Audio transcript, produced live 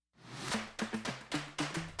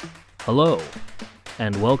Hello,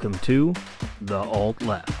 and welcome to The Alt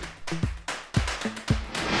Left.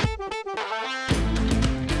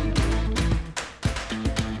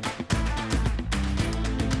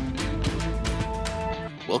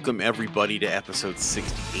 Welcome everybody to episode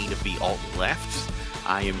 68 of The Alt Left.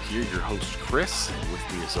 I am here, your host Chris, and with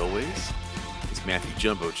me as always is Matthew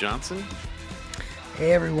Jumbo Johnson.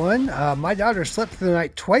 Hey everyone, my daughter slept through the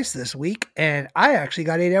night twice this week, and I actually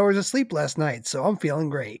got 8 hours of sleep last night, so I'm feeling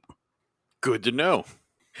great. Good to know.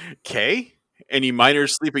 Kay, any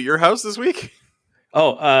minors sleep at your house this week?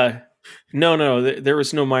 No. There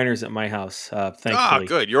was no minors at my house, thankfully. Ah,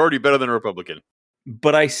 good. You're already better than a Republican.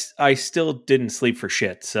 But I still didn't sleep for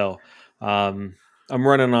shit, so I'm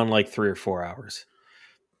running on like 3 or 4 hours.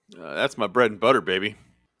 That's my bread and butter, baby.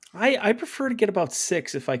 I prefer to get about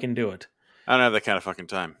 6 if I can do it. I don't have that kind of fucking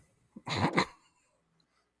time.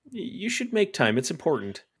 You should make time. It's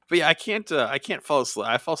important. But yeah, I can't fall asleep.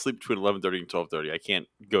 I fall asleep between 11:30 and 12:30. I can't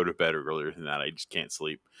go to bed earlier than that. I just can't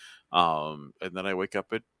sleep. And then I wake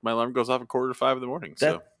up my alarm goes off at 4:45 in the morning.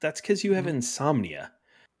 That's because you have insomnia.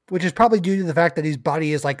 Which is probably due to the fact that his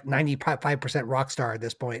body is like 95% rock star at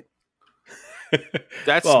this point.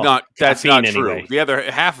 That's not true. Anyway. The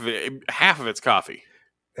other half of it's coffee.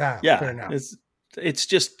 Fair Yeah, enough. it's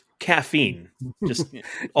just caffeine, just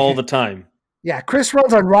all the time. Yeah, Chris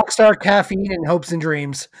runs on Rockstar caffeine and hopes and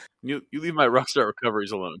dreams. You leave my rockstar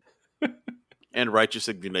recoveries alone. And righteous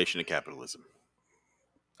indignation of capitalism.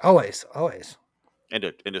 Always. And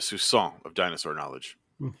a soupçon of dinosaur knowledge.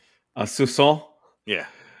 A soupçon? Yeah.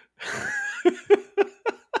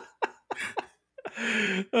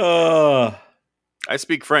 I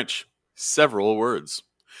speak French. Several words.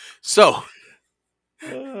 So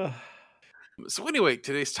anyway,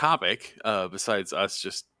 today's topic, besides us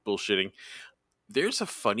just bullshitting, there's a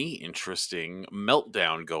funny, interesting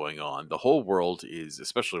meltdown going on. The whole world is,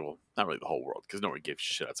 especially, well, not really the whole world, because no one gives a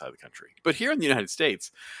shit outside the country. But here in the United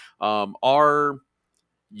States, our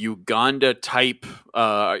Uganda type,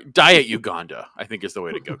 Diet Uganda, I think is the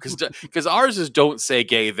way to go. Because ours is don't say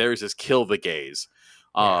gay, theirs is kill the gays.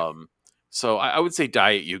 So I would say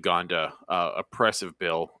Diet Uganda, oppressive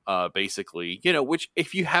bill, basically, which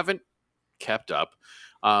if you haven't kept up,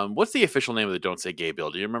 what's the official name of the Don't Say Gay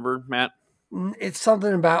bill? Do you remember, Matt? It's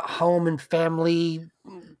something about Home and Family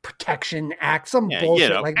Protection Act, some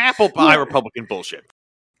bullshit. Like apple pie Republican bullshit.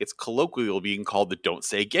 It's colloquially being called the Don't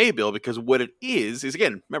Say Gay bill because what it is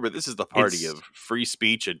again, remember, this is the party of free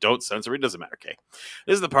speech and don't censor me. It doesn't matter, okay?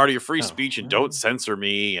 This is the party of free speech and don't censor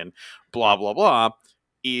me and blah, blah, blah,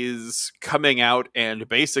 is coming out and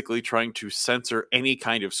basically trying to censor any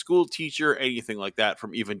kind of school teacher, anything like that,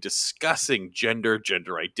 from even discussing gender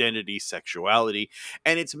identity, sexuality.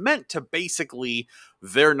 And it's meant to basically,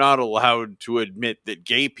 they're not allowed to admit that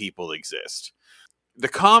gay people exist. The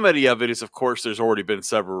comedy of it is, of course, there's already been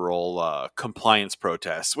several compliance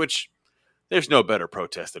protests, which there's no better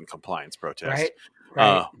protest than compliance protest. Right.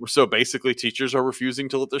 So basically, teachers are refusing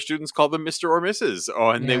to let their students call them Mr. or Mrs.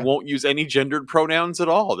 And they won't use any gendered pronouns at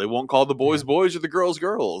all. They won't call the boys boys or the girls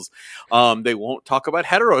girls. They won't talk about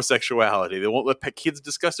heterosexuality. They won't let kids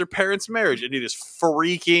discuss their parents' marriage. And it is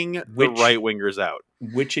freaking the right-wingers out.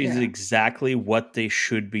 Which is exactly what they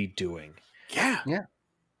should be doing. Yeah.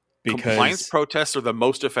 Because compliance protests are the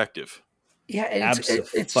most effective. Yeah,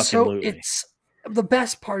 it's the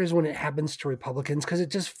best part is when it happens to Republicans, because it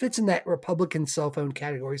just fits in that Republican cell phone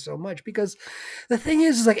category so much. Because the thing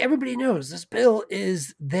is like everybody knows this bill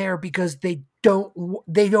is there because they don't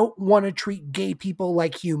want to treat gay people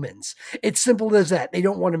like humans. It's simple as that. They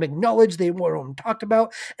don't want them acknowledged. They want them talked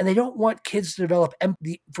about, and they don't want kids to develop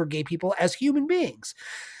empathy for gay people as human beings.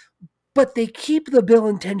 But they keep the bill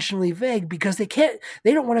intentionally vague because they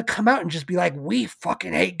don't want to come out and just be like, we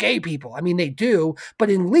fucking hate gay people. I mean, they do, but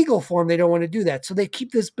in legal form, they don't want to do that. So they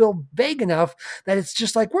keep this bill vague enough that it's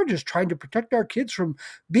just like, we're just trying to protect our kids from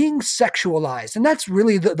being sexualized. And that's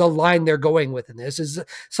really the line they're going with in this, is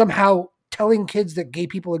somehow telling kids that gay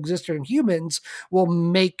people exist and humans will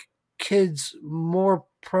make kids more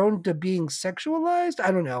prone to being sexualized.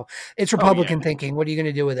 I don't know. It's Republican thinking. What are you going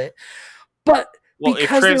to do with it? But well, if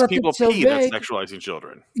trans people pee, that's sexualizing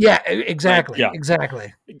children. Yeah, exactly.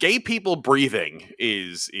 Exactly. Gay people breathing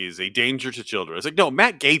is a danger to children. It's like, no,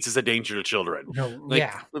 Matt Gaetz is a danger to children. No,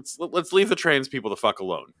 let's leave the trans people the fuck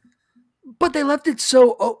alone. But they left it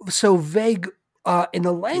so vague in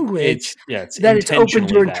the language it's that it's open to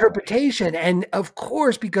intentionally interpretation. And of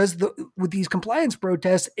course, because with these compliance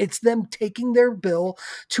protests, it's them taking their bill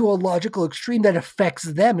to a logical extreme that affects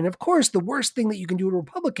them. And of course, the worst thing that you can do to a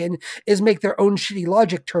Republican is make their own shitty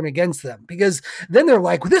logic turn against them, because then they're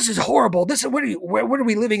like, well, this is horrible. What are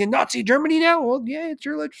we living in Nazi Germany now? Well, yeah, it's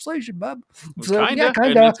your legislation, bub. So kinda.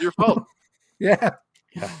 It's your fault. Yeah.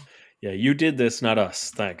 You did this, not us.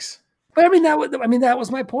 Thanks. But that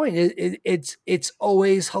was my point. It's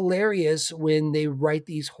always hilarious when they write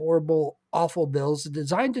these horrible, awful bills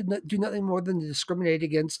designed to do nothing more than to discriminate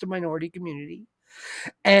against a minority community.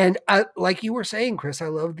 And like you were saying, Chris, I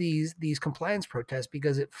love these compliance protests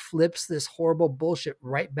because it flips this horrible bullshit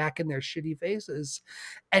right back in their shitty faces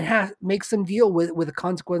and makes them deal with the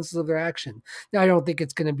consequences of their action. Now, I don't think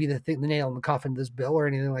it's going to be the nail in the coffin of this bill or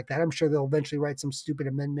anything like that. I'm sure they'll eventually write some stupid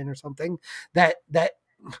amendment or something that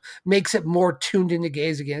makes it more tuned into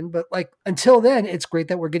gays again. But like, until then, it's great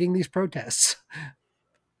that we're getting these protests.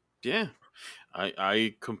 Yeah,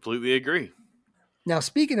 I completely agree. Now,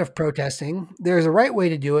 speaking of protesting, there's a right way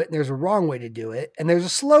to do it, and there's a wrong way to do it, and there's a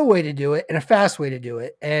slow way to do it, and a fast way to do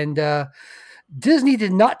it. And Disney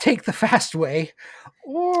did not take the fast way,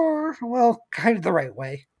 or, well, kind of the right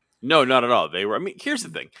way. No, not at all. They were. I mean, here's the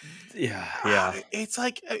thing. Yeah. It's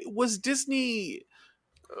like, was Disney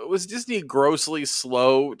grossly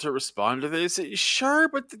slow to respond to this? Sure,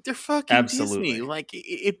 but they're fucking Absolutely. Disney. Like,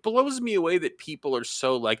 it blows me away that people are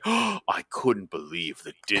so like, oh, I couldn't believe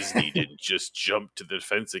that Disney didn't just jump to the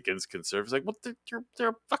defense against conservatives. Like, well, they're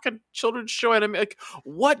a fucking children's show. And I mean, like,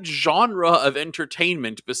 what genre of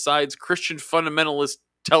entertainment besides Christian fundamentalist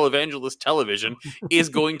televangelist television is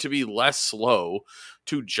going to be less slow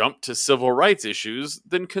to jump to civil rights issues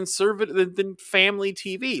than conservative than family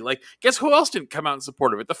TV? Like, guess who else didn't come out in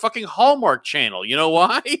support of it? The fucking Hallmark Channel. You know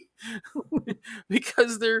why?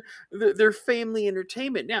 Because they're family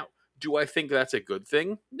entertainment. Now, do I think that's a good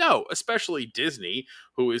thing? No, especially Disney,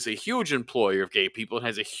 who is a huge employer of gay people and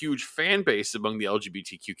has a huge fan base among the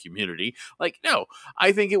LGBTQ community. Like, no,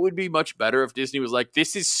 I think it would be much better if Disney was like,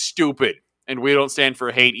 this is stupid, and we don't stand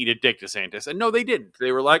for hate, eat a dick, DeSantis. And no, they didn't.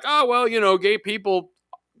 They were like, oh, well, gay people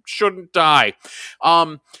shouldn't die.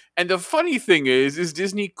 And the funny thing is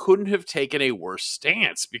Disney couldn't have taken a worse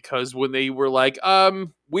stance, because when they were like,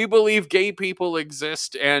 we believe gay people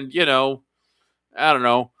exist, and, I don't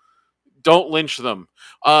know, don't lynch them.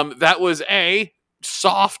 That was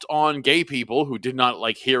soft on gay people who did not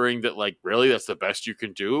like hearing that, like, really, that's the best you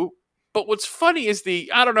can do. But what's funny is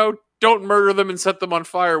don't murder them and set them on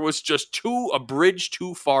fire was just a bridge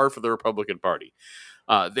too far for the Republican Party.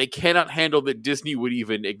 They cannot handle that Disney would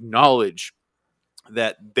even acknowledge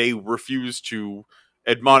that they refuse to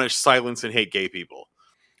admonish, silence, and hate gay people.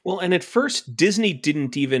 Well, and at first, Disney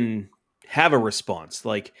didn't even have a response.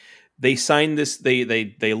 Like, they signed this,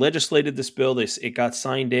 they legislated this bill, it got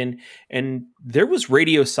signed in, and there was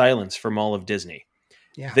radio silence from all of Disney.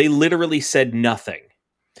 Yeah. They literally said nothing.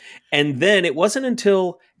 And then it wasn't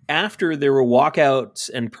until after there were walkouts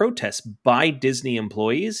and protests by Disney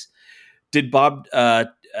employees did Bob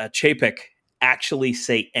Chapek actually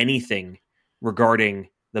say anything regarding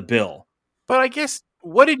the bill. But I guess,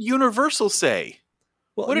 what did Universal say?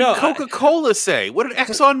 Well, what did Coca-Cola say? What did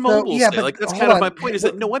ExxonMobil say? Like, that's kind of my point, is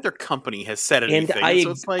that no other company has said anything.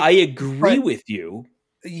 And I agree with you.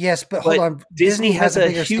 Yes, but hold on. Disney has a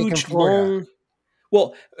huge long...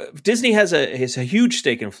 Well, Disney has a huge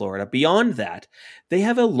stake in Florida. Beyond that, they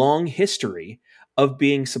have a long history of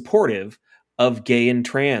being supportive of gay and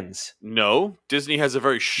trans. No, Disney has a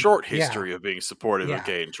very short history of being supportive of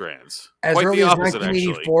gay and trans. As Quite early as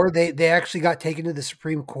 1984, they actually got taken to the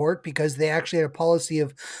Supreme Court because they actually had a policy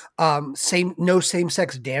of no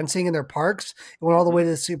same-sex dancing in their parks. It went all the way to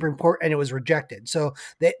the Supreme Court, and it was rejected. So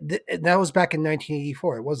that was back in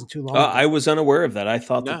 1984. It wasn't too long ago. I was unaware of that. I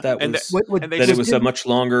thought it was a much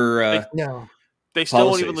longer... no. They still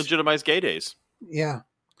won't even legitimize gay days. Yeah.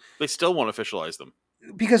 They still won't officialize them.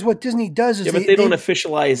 Because what Disney does is but they don't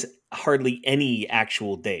officialize hardly any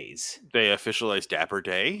actual days. They officialize Dapper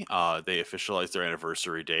Day. They officialize their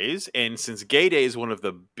anniversary days. And since Gay Day is one of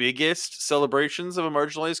the biggest celebrations of a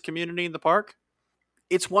marginalized community in the park,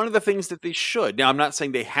 it's one of the things that they should. Now, I'm not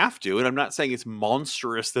saying they have to, and I'm not saying it's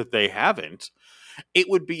monstrous that they haven't. It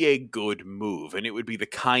would be a good move, and it would be the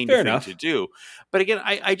kind of thing to do. But again,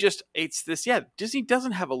 it's this, Disney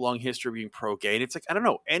doesn't have a long history of being pro-gay, and it's like, I don't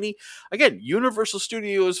know, Universal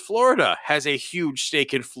Studios Florida has a huge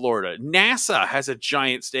stake in Florida. NASA has a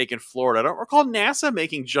giant stake in Florida. I don't recall NASA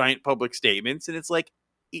making giant public statements, and it's like,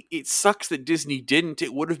 it sucks that Disney didn't.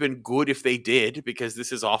 It would have been good if they did, because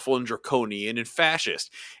this is awful and draconian and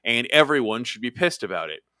fascist, and everyone should be pissed about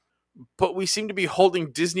it. but we seem to be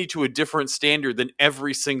holding Disney to a different standard than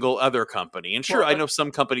every single other company. And sure, I know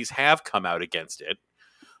some companies have come out against it,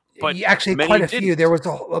 but actually quite a few. There was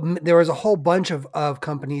a whole bunch of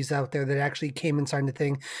companies out there that actually came and signed the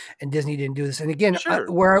thing, and Disney didn't do this. And again,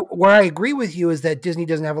 where I agree with you is that Disney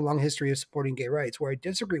doesn't have a long history of supporting gay rights. Where I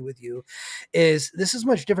disagree with you is this is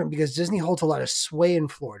much different because Disney holds a lot of sway in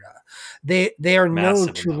Florida. They are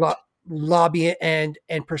known to lobby and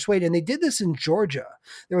persuade, and they did this in Georgia.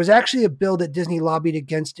 There was actually a bill that Disney lobbied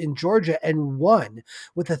against in Georgia and won,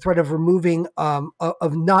 with the threat of removing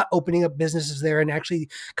of not opening up businesses there and actually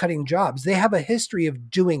cutting jobs. They have a history of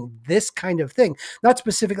doing this kind of thing. Not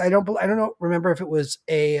specifically. I don't remember if it was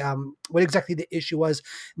a what exactly the issue was. It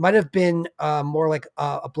might have been more like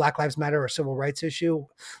a Black Lives Matter or civil rights issue,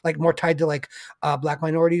 like more tied to like Black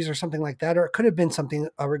minorities or something like that, or it could have been something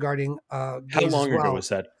regarding gays. How long ago was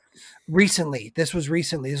that? Recently. This was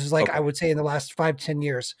like, okay. I would say in the last 5-10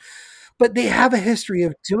 years, but they have a history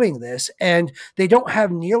of doing this, and they don't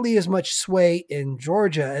have nearly as much sway in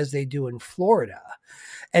Georgia as they do in Florida.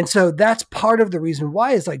 And so that's part of the reason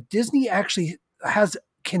why is like Disney actually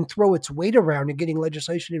can throw its weight around in getting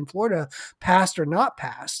legislation in Florida passed or not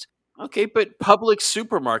passed. Okay, but Publix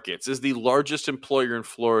Supermarkets is the largest employer in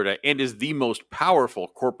Florida and is the most powerful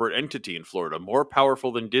corporate entity in Florida, more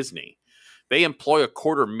powerful than Disney. They employ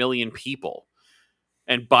 250,000 people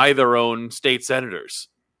and buy their own state senators.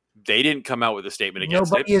 They didn't come out with a statement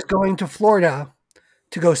against Nobody is going to Florida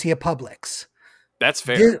to go see a Publix. That's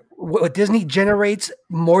fair. What Disney generates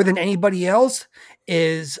more than anybody else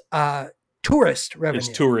is tourist revenue. It's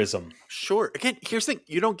tourism. Sure. Again, here's the thing.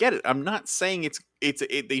 You don't get it. I'm not saying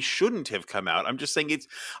they shouldn't have come out. I'm just saying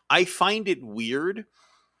I find it weird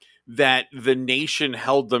that the nation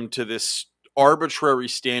held them to this arbitrary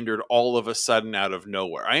standard all of a sudden out of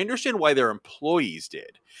nowhere. I understand why their employees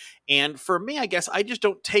did. And for me, I guess I just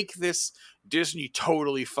don't take this Disney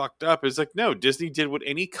totally fucked up. It's like, no, Disney did what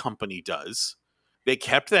any company does. They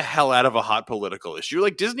kept the hell out of a hot political issue.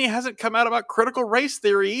 Like Disney hasn't come out about critical race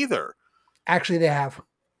theory either. Actually, they have.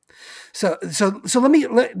 So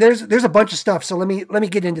there's a bunch of stuff. So let me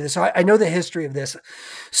get into this. So I know the history of this.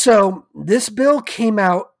 So this bill came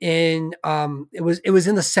out in it was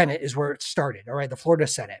in the Senate is where it started. All right, the Florida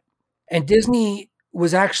Senate, and Disney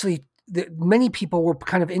was actually many people were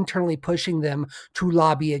kind of internally pushing them to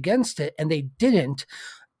lobby against it, and they didn't.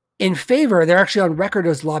 In favor, they're actually on record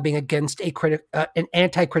as lobbying against an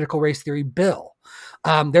anti-critical race theory bill.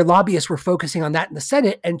 Their lobbyists were focusing on that in the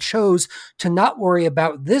Senate and chose to not worry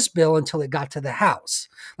about this bill until it got to the House.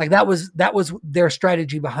 Like that was their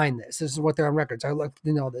strategy behind this. This is what they're on record. So I looked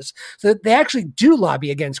to know this. So they actually do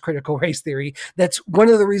lobby against critical race theory. That's one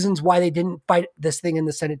of the reasons why they didn't fight this thing in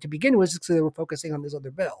the Senate to begin with, because they were focusing on this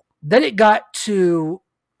other bill. Then it got to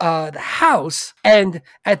the House, and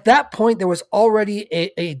at that point there was already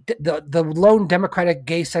the lone Democratic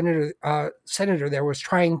gay senator there was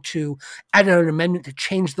trying to add an amendment to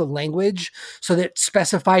change the language so that it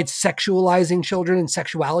specified sexualizing children and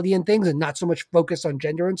sexuality and things, and not so much focus on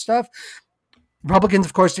gender and stuff. Republicans,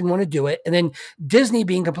 of course, didn't want to do it. And then Disney,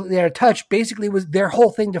 being completely out of touch, basically was their whole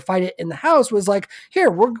thing to fight it in the House was like, here,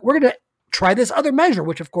 we're going to try this other measure,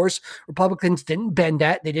 which of course Republicans didn't bend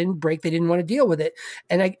at, they didn't break, they didn't want to deal with it.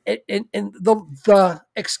 And the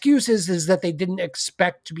excuse is that they didn't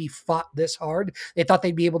expect to be fought this hard. They thought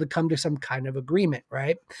they'd be able to come to some kind of agreement,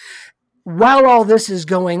 right? While all this is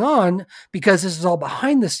going on, because this is all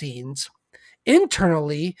behind the scenes,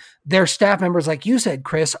 internally, their staff members, like you said,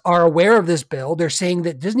 Chris, are aware of this bill. They're saying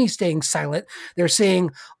that Disney's staying silent. They're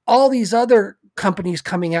seeing all these other companies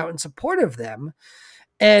coming out in support of them.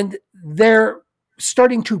 And they're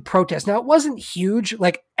starting to protest. Now, it wasn't huge.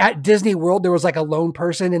 Like at Disney World, there was like a lone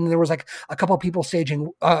person, and there was like a couple people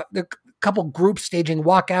staging, a couple groups staging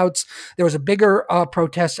walkouts. There was a bigger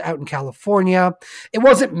protest out in California. It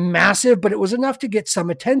wasn't massive, but it was enough to get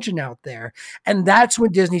some attention out there. And that's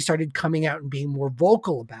when Disney started coming out and being more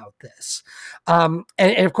vocal about this. And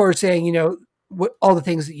of course, saying, all the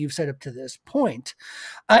things that you've said up to this point.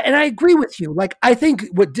 And I agree with you. Like, I think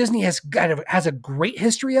what Disney has a great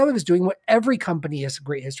history of is doing what every company has a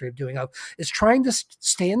great history of doing is trying to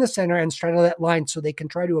stay in the center and straddle that line so they can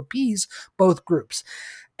try to appease both groups.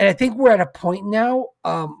 And I think we're at a point now,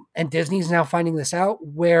 and Disney's now finding this out,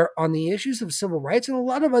 where on the issues of civil rights and a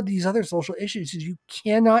lot of these other social issues, you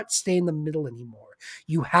cannot stay in the middle anymore.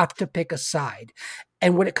 You have to pick a side.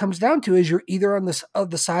 And what it comes down to is you're either on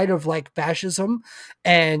the side of like fascism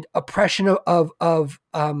and oppression of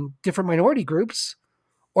different minority groups,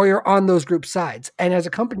 or you're on those group sides. And as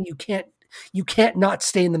a company, you can't You can't not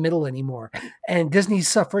stay in the middle anymore. And Disney's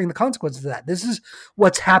suffering the consequences of that. This is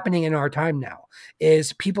what's happening in our time now,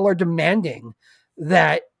 is people are demanding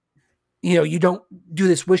that, you don't do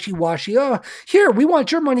this wishy-washy, here, we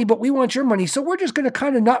want your money, but we want your money. So we're just going to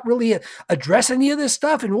kind of not really address any of this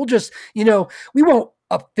stuff. And we'll just, we won't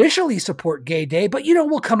officially support Gay Day, but,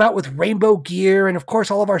 we'll come out with rainbow gear. And of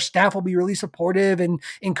course, all of our staff will be really supportive and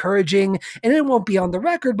encouraging, and it won't be on the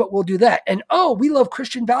record, but we'll do that. And, we love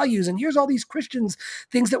Christian values. And here's all these Christians,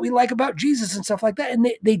 things that we like about Jesus and stuff like that. And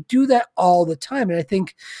they do that all the time. And I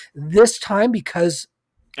think this time, because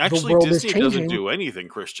actually, the world Disney is changing, doesn't do anything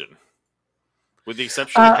Christian. With the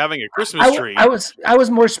exception of having a Christmas tree. I was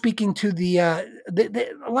more speaking to the a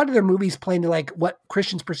lot of their movies playing to like what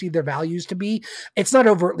Christians perceive their values to be. It's not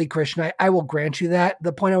overtly Christian. I will grant you that.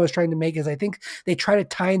 The point I was trying to make is I think they try to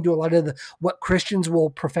tie into a lot of what Christians will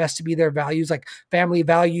profess to be their values, like family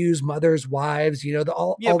values, mothers, wives,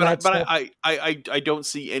 all that stuff. But I don't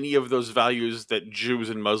see any of those values that Jews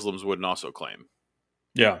and Muslims wouldn't also claim.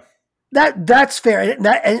 Yeah. That's fair, and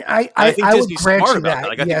I think Disney's would grant smart you about that. that.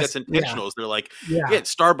 Like, I think that's intentional. They're like,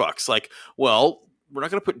 Starbucks, like, well, we're not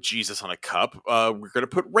going to put Jesus on a cup. We're going to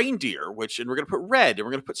put reindeer, and we're going to put red, and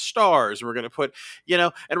we're going to put stars, and we're going to put,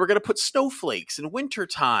 and we're going to put snowflakes in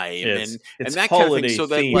wintertime, and that kind of thing. So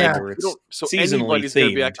that anybody's going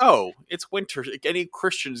to be like, oh, it's winter. Any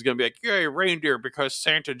Christian is going to be like, yay, reindeer because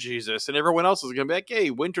Santa Jesus, and everyone else is going to be like,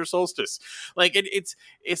 yay, winter solstice. Like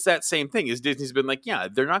it's that same thing. Is Disney's been like, yeah,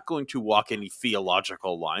 they're not going to walk any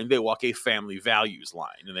theological line. They walk a family values line,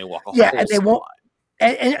 and they walk a and they won't. line.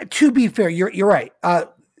 And to be fair, you're right.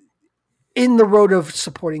 In the road of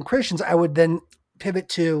supporting Christians, I would then pivot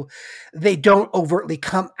to they don't overtly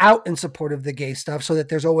come out in support of the gay stuff, so that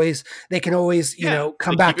they can always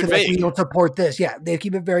come back to that. We don't support this. Yeah, they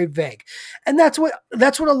keep it very vague, and that's what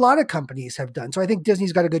a lot of companies have done. So I think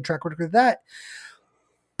Disney's got a good track record of that.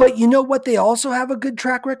 But you know what? They also have a good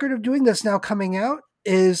track record of doing this now. Coming out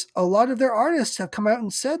is a lot of their artists have come out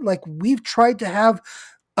and said, like, we've tried to have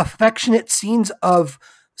affectionate scenes of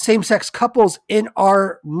same-sex couples in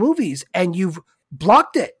our movies, and you've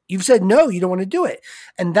blocked it. You've said, no, you don't want to do it.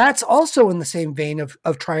 And that's also in the same vein of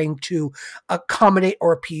trying to accommodate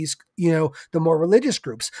or appease, the more religious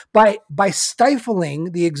groups by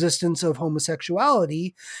stifling the existence of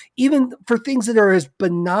homosexuality, even for things that are as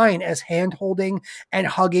benign as hand holding and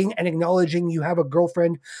hugging and acknowledging you have a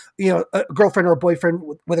girlfriend, a girlfriend or a boyfriend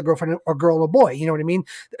with a girlfriend or girl and a boy, you know what I mean?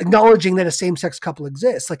 Acknowledging that a same-sex couple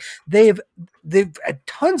exists. Like they've had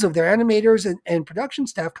tons of their animators and production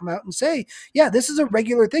staff come out and say, yeah, this is a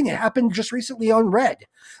regular thing. It happened just recently on Red.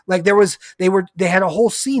 Like they had a whole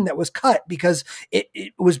scene that was cut because it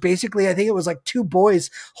was basically, I think it was like two boys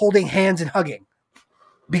holding hands and hugging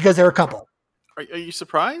because they're a couple. Are you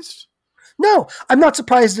surprised? No, I'm not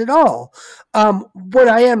surprised at all. What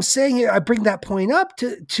I am saying here, I bring that point up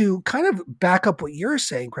to kind of back up what you're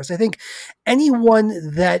saying, Chris. I think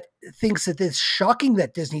anyone that thinks that it's shocking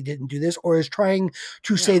that Disney didn't do this, or is trying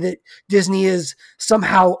to say that Disney is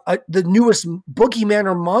somehow the newest boogeyman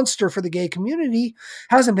or monster for the gay community,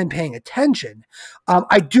 hasn't been paying attention.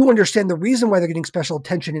 I do understand the reason why they're getting special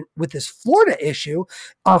attention with this Florida issue,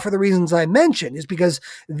 for the reasons I mentioned, is because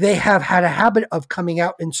they have had a habit of coming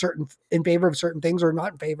out in favor of certain things or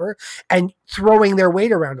not in favor, and throwing their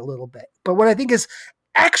weight around a little bit. But what I think is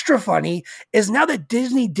extra funny is now that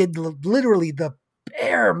Disney did literally the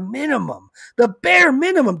bare minimum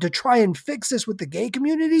to try and fix this with the gay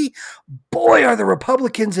community, boy, are the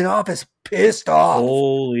Republicans in office pissed off.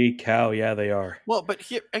 Holy cow. Yeah, they are. Well, but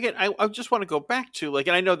here again, I just want to go back to, like,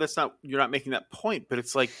 and I know you're not making that point, but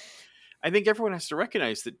it's like, I think everyone has to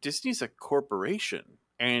recognize that Disney's a corporation,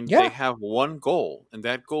 and they have one goal, and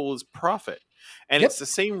that goal is profit. And it's the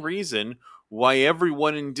same reason why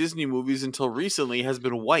everyone in Disney movies until recently has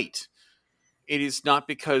been white. It is not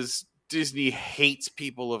because Disney hates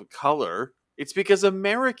people of color. It's because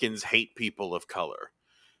Americans hate people of color.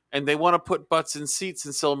 And they want to put butts in seats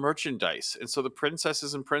and sell merchandise. And so the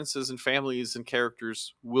princesses and princes and families and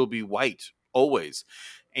characters will be white, always.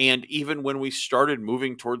 And even when we started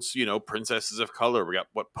moving towards, princesses of color, we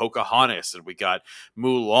got Pocahontas and we got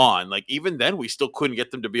Mulan. Like, even then, we still couldn't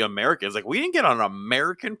get them to be Americans. Like, we didn't get an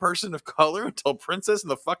American person of color until Princess and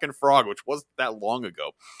the fucking Frog, which wasn't that long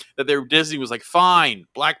ago. Disney was like, fine,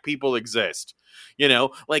 black people exist.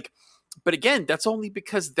 But again, that's only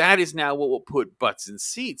because that is now what will put butts in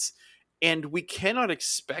seats. And we cannot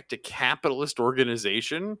expect a capitalist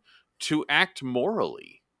organization to act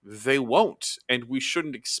morally. They won't, and we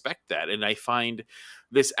shouldn't expect that. And I find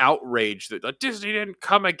this outrage that Disney didn't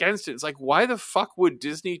come against it. It's like, why the fuck would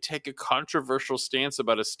Disney take a controversial stance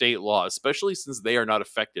about a state law, especially since they are not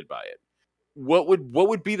affected by it? what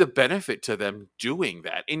would be the benefit to them doing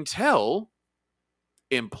that until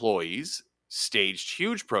employees staged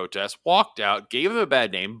huge protests, walked out, gave them a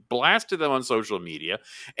bad name, blasted them on social media,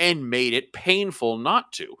 and made it painful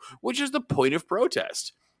not to, which is the point of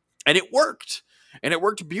protest. And it worked. And it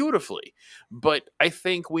worked beautifully. But I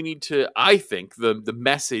think the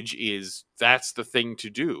message is that's the thing to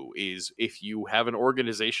do, is if you have an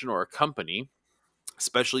organization or a company,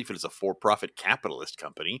 especially if it is a for-profit capitalist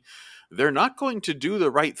company, they're not going to do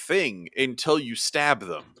the right thing until you stab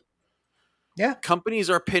them. Yeah. Companies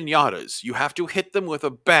are piñatas. You have to hit them with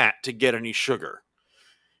a bat to get any sugar.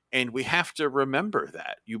 And we have to remember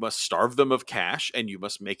that. You must starve them of cash, and you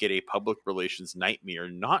must make it a public relations nightmare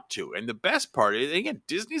not to. And the best part is, again,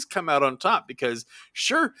 Disney's come out on top because,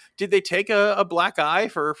 sure, did they take a black eye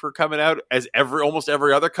for coming out as almost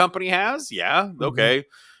every other company has? Yeah, okay.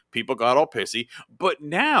 People got all pissy. But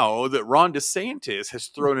now that Ron DeSantis has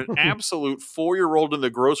thrown an absolute 4-year-old in the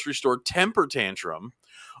grocery store temper tantrum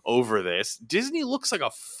over this, Disney looks like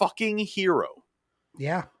a fucking hero.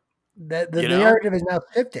 Yeah. The narrative is now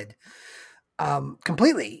shifted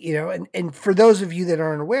completely, and for those of you that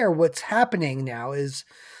aren't aware, what's happening now is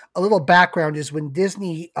a little background is when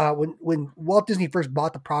Disney, when Walt Disney first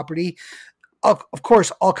bought the property, of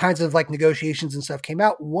course, all kinds of like negotiations and stuff came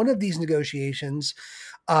out. One of these negotiations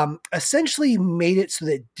essentially made it so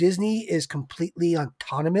that Disney is completely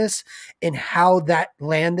autonomous in how that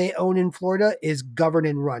land they own in Florida is governed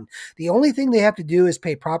and run. The only thing they have to do is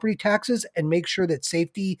pay property taxes and make sure that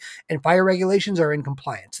safety and fire regulations are in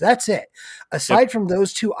compliance. That's it. Aside from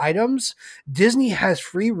those two items, Disney has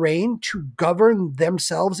free reign to govern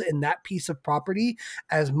themselves in that piece of property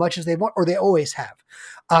as much as they want, or they always have.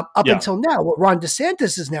 Until now, what Ron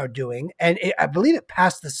DeSantis is now doing, and I believe it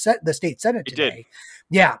passed the state Senate today. It did.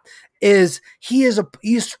 Yeah, he's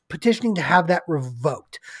petitioning to have that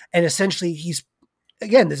revoked. And essentially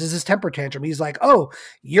again, this is his temper tantrum. He's like, oh,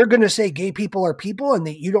 you're going to say gay people are people and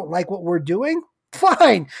that you don't like what we're doing?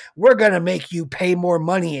 Fine, we're going to make you pay more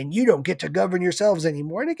money and you don't get to govern yourselves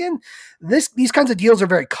anymore. And again, these kinds of deals are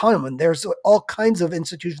very common. There's all kinds of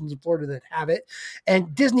institutions in Florida that have it,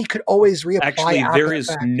 and Disney could always reapply. Actually, there is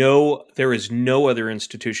no other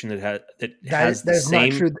institution that has the same.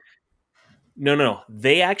 Not true. No.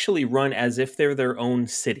 They actually run as if they're their own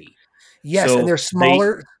city. Yes, so and they're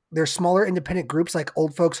smaller. There's smaller independent groups like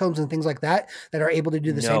old folks homes and things like that are able to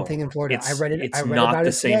do the same thing in Florida. I read it. It's not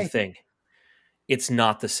the same thing. It's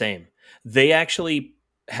not the same. They actually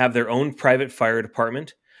have their own private fire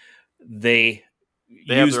department. They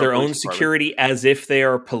use their own security as if they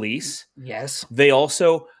are police. Yes. They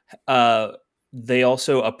also approve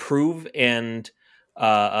and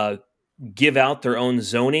give out their own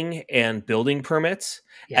zoning and building permits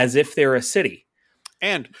as if they're a city.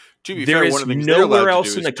 And to be fair, one of the things nowhere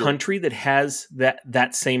else in the country that has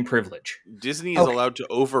that same privilege. Disney is allowed to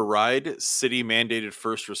override city mandated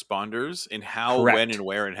first responders in how, when, and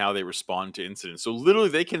where, and how they respond to incidents. So literally,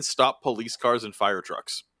 they can stop police cars and fire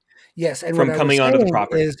trucks. Yes, and from coming onto the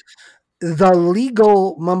property. The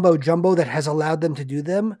legal mumbo jumbo that has allowed them to do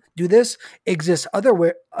this exists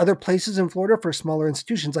other places in Florida for smaller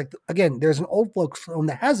institutions. Like, again, there's an old folks home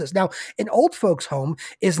that has this. Now, an old folks home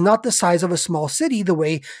is not the size of a small city the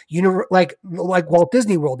way like Walt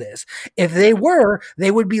Disney World is. If they were,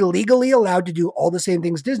 they would be legally allowed to do all the same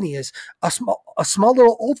things Disney is. A small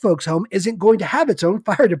little old folks home isn't going to have its own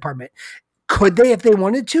fire department. Could they if they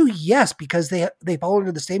wanted to? Yes, because they fall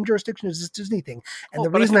under the same jurisdiction as this Disney thing. And the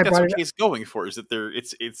reason I brought it up, he's going for is that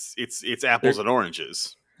it's apples and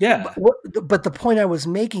oranges. Yeah. But the point I was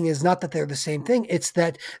making is not that they're the same thing. It's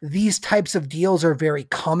that these types of deals are very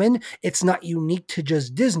common. It's not unique to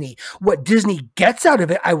just Disney. What Disney gets out of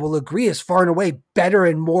it, I will agree, is far and away better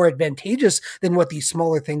and more advantageous than what these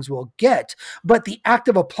smaller things will get. But the act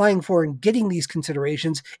of applying for and getting these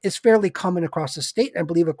considerations is fairly common across the state, and I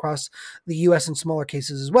believe across the U.S. in smaller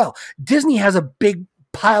cases as well. Disney has a big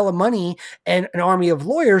pile of money and an army of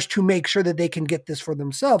lawyers to make sure that they can get this for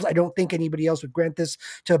themselves. I don't think anybody else would grant this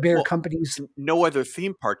to bigger companies. No other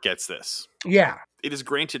theme park gets this. Yeah. It is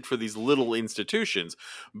granted for these little institutions,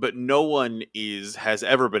 but no one has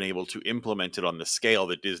ever been able to implement it on the scale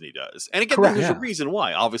that Disney does. And again, there's a reason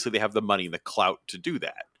why. Obviously, they have the money and the clout to do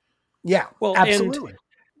that. Yeah, well, absolutely.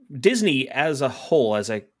 Disney as a whole, as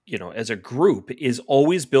a group, is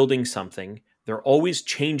always building something. They're always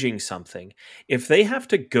changing something. If they have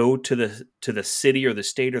to go to the city or the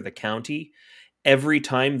state or the county every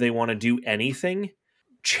time they want to do anything,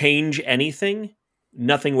 change anything,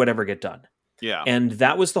 nothing would ever get done. Yeah. And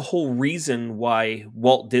that was the whole reason why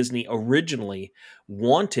Walt Disney originally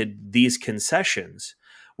wanted these concessions,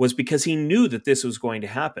 was because he knew that this was going to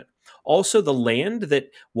happen. Also, the land that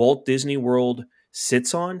Walt Disney World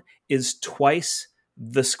sits on is twice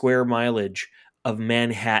the square mileage of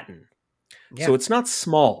Manhattan. Yeah. So it's not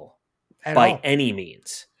small by any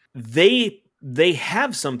means. They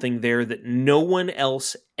have something there that no one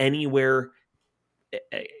else anywhere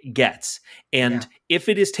gets. And if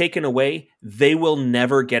it is taken away, they will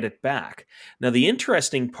never get it back. Now, the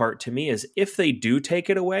interesting part to me is if they do take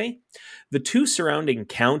it away, the two surrounding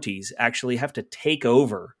counties actually have to take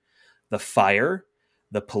over the fire,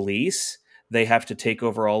 the police. They have to take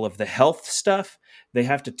over all of the health stuff. They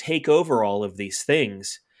have to take over all of these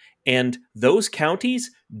things. And those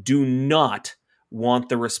counties do not want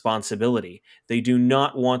the responsibility. They do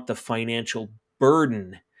not want the financial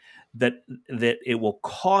burden that it will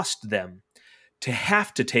cost them to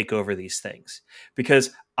have to take over these things.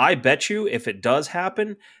 Because I bet you if it does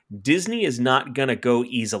happen, Disney is not going to go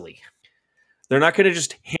easily. They're not going to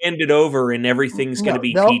just hand it over and everything's going to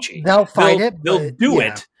be peachy. They'll fight it. They'll do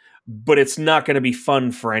it, but it's not going to be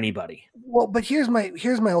fun for anybody. Well, but here's my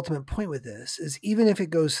ultimate point with this is even if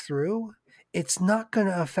it goes through, it's not going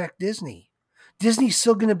to affect Disney. Disney's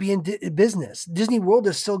still going to be in business. Disney World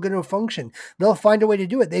is still going to function. They'll find a way to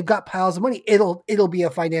do it. They've got piles of money. It'll be a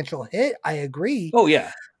financial hit. I agree. Oh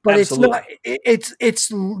yeah. But absolutely.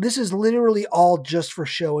 It's not, this is literally all just for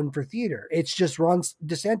show and for theater. It's just Ron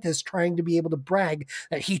DeSantis trying to be able to brag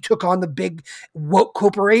that he took on the big woke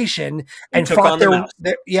corporation and fought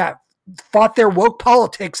their woke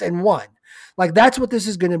politics and won. Like that's what this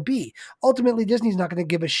is going to be. Ultimately, Disney's not going to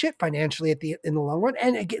give a shit financially in the long run,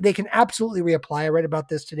 and they can absolutely reapply. I read about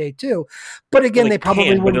this today too, but again, they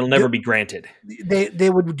probably but it'll never be granted. They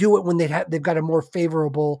would do it when they've got a more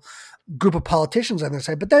favorable group of politicians on their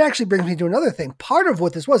side. But that actually brings me to another thing. Part of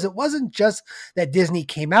what this was, it wasn't just that Disney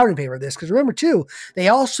came out in favor of this, because remember too, they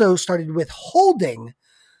also started withholding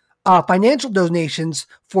financial donations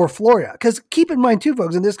for Florida. Because keep in mind too,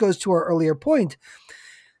 folks, and this goes to our earlier point.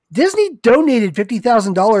 Disney donated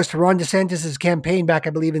 $50,000 to Ron DeSantis' campaign back, I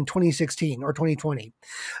believe, in 2016 or 2020.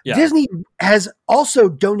 Yeah. Disney has also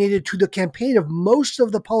donated to the campaign of most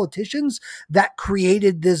of the politicians that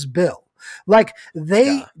created this bill. Like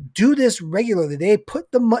they do this regularly. They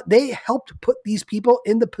helped put these people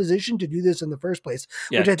in the position to do this in the first place,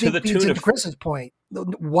 which I think feeds into Chris's point,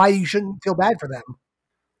 why you shouldn't feel bad for them.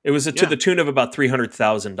 It was to the tune of about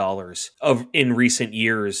 $300,000 in recent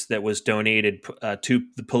years that was donated to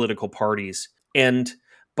the political parties. And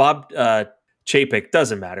Bob Chapek,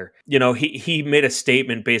 doesn't matter. You know, he made a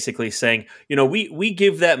statement basically saying, you know, we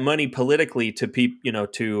give that money politically to people, you know,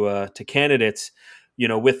 to candidates, you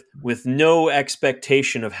know, with no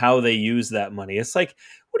expectation of how they use that money. It's like,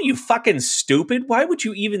 what are you, fucking stupid? Why would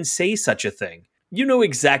you even say such a thing? You know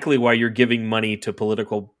exactly why you're giving money to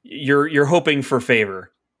political. You're hoping for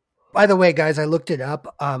favor. By the way, guys, I looked it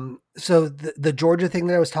up. So the Georgia thing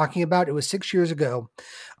that I was talking about, it was 6 years ago.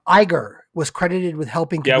 Iger was credited with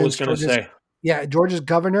helping convince Georgia's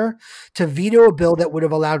governor to veto a bill that would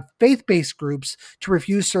have allowed faith-based groups to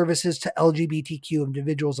refuse services to LGBTQ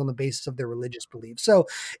individuals on the basis of their religious beliefs. So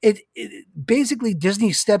it basically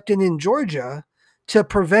Disney stepped in Georgia to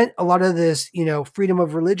prevent a lot of this, you know, freedom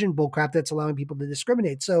of religion bullcrap that's allowing people to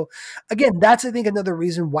discriminate. So again, that's, I think, another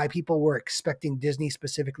reason why people were expecting Disney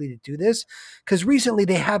specifically to do this, because recently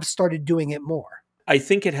they have started doing it more. I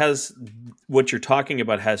think it has, what you're talking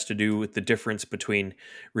about has to do with the difference between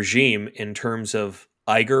regime in terms of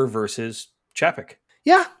Iger versus Chapek.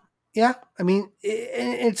 Yeah. Yeah. I mean,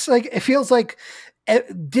 it's like, it feels like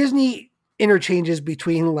Disney interchanges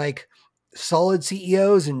between like solid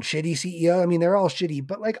CEOs and shitty CEO. I mean, they're all shitty,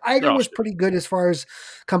 but like Iger was pretty good as far as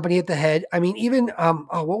company at the head. I mean, even,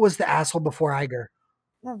 what was the asshole before Iger?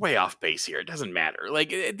 We're way off base here. It doesn't matter.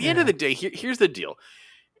 Like at the end of the day, here's the deal.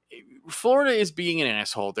 Florida is being an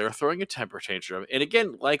asshole. They're throwing a temper tantrum. And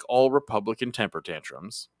again, like all Republican temper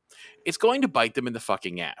tantrums, it's going to bite them in the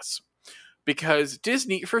fucking ass. Because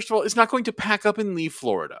Disney, first of all, is not going to pack up and leave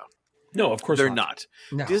Florida. No, of course they're not.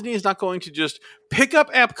 No. Disney is not going to just pick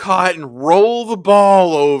up Epcot and roll the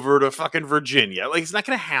ball over to fucking Virginia. Like, it's not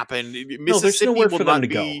going to happen. Mississippi will not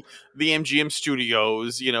be the MGM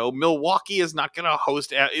Studios. You know, Milwaukee is not going to host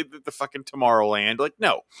the fucking Tomorrowland. Like,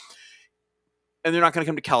 no. And they're not going to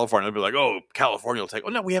come to California. They'll be like, oh, California will take. Oh,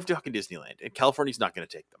 no, we have to fucking Disneyland. And California's not going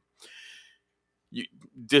to take them.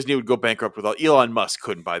 Disney would go bankrupt without Elon Musk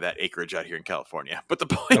couldn't buy that acreage out here in California. But the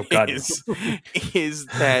point is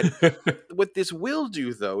that what this will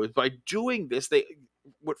do, though, is by doing this,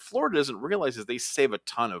 what Florida doesn't realize is they save a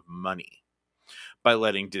ton of money by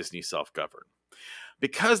letting Disney self-govern.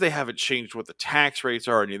 because they haven't changed what the tax rates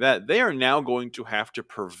are or any of that, they are now going to have to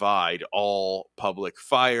provide all public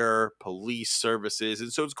fire, police services.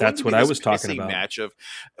 And so it's going to be this pissing match of,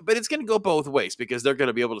 but it's going to go both ways, because they're going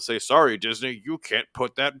to be able to say, sorry, Disney, you can't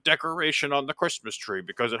put that decoration on the Christmas tree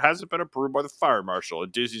because it hasn't been approved by the fire marshal.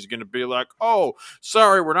 And Disney's going to be like, oh,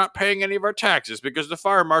 sorry, we're not paying any of our taxes because the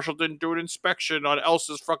fire marshal didn't do an inspection on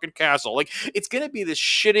Elsa's fucking castle. Like, it's going to be this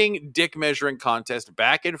shitting dick measuring contest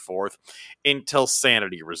back and forth until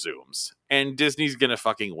sanity resumes, and Disney's gonna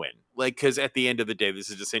fucking win. Like, because at the end of the day, this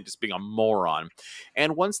is just being a moron.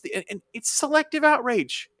 And and it's selective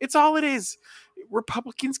outrage. It's all it is.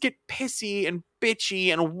 Republicans get pissy and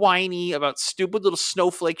bitchy and whiny about stupid little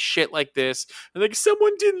snowflake shit like this. And like,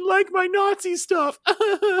 someone didn't like my Nazi stuff.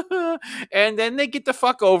 And then they get the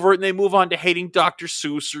fuck over it and they move on to hating Dr.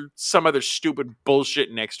 Seuss or some other stupid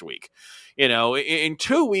bullshit next week. You know, in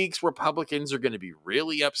 2 weeks, Republicans are going to be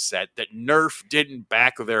really upset that Nerf didn't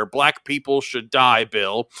back their black people should die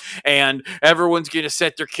bill, and everyone's going to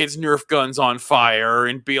set their kids' Nerf guns on fire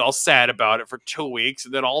and be all sad about it for 2 weeks,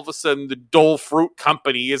 and then all of a sudden the Dole Fruit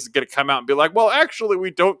Company is going to come out and be like, well, actually, we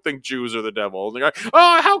don't think Jews are the devil. And they're like,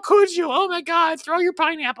 oh, how could you? Oh my God, throw your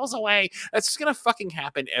pineapples away. That's just going to fucking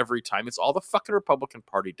happen every time. It's all the fucking Republican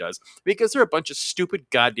Party does, because they're a bunch of stupid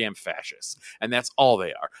goddamn fascists, and that's all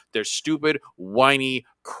they are. They're stupid, whiny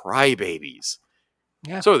crybabies.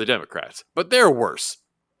 Yeah. So are the Democrats, but they're worse.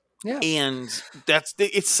 Yeah. And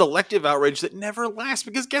it's selective outrage that never lasts,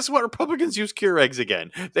 because guess what? Republicans use Keurigs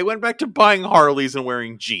again. They went back to buying Harleys and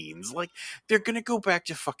wearing jeans. Like, they're going to go back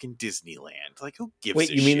to fucking Disneyland. Like, who gives a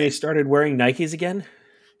shit? Wait, you mean they started wearing Nikes again?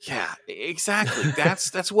 Yeah, exactly.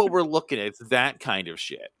 That's what we're looking at. It's that kind of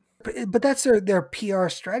shit. But that's their PR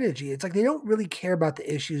strategy. It's like they don't really care about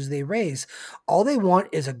the issues they raise. All they want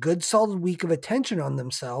is a good solid week of attention on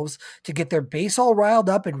themselves to get their base all riled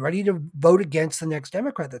up and ready to vote against the next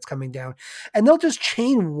Democrat that's coming down. And they'll just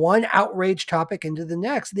chain one outrage topic into the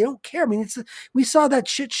next. They don't care. I mean, we saw that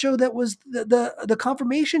shit show that was the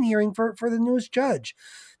confirmation hearing for the newest judge.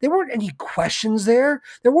 There weren't any questions there.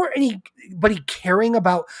 There weren't anybody caring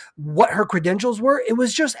about what her credentials were. It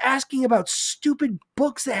was just asking about stupid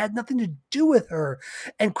books that had nothing to do with her,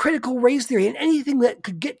 and critical race theory, and anything that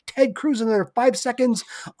could get Ted Cruz another 5 seconds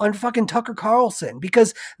on fucking Tucker Carlson,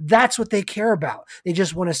 because that's what they care about. They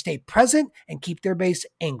just want to stay present and keep their base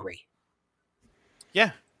angry.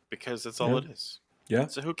 Yeah, because that's all it is. Yeah.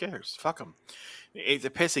 So who cares? Fuck them. It's a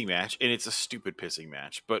pissing match, and it's a stupid pissing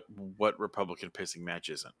match. But what Republican pissing match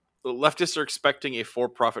isn't? The leftists are expecting a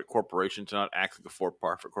for-profit corporation to not act like a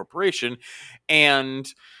for-profit corporation,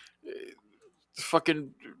 and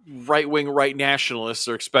fucking right-wing right nationalists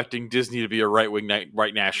are expecting Disney to be a right-wing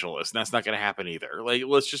right nationalist, and that's not going to happen either. Like,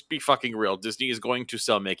 let's just be fucking real. Disney is going to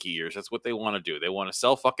sell Mickey ears. That's what they want to do. They want to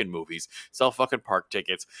sell fucking movies, sell fucking park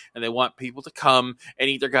tickets, and they want people to come and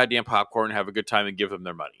eat their goddamn popcorn and have a good time and give them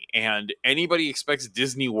their money. And anybody expects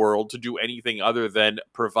Disney World to do anything other than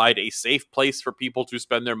provide a safe place for people to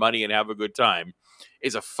spend their money and have a good time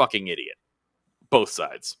is a fucking idiot. Both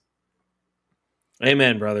sides.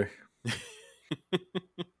 Amen, brother.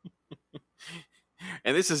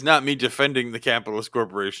 And this is not me defending the capitalist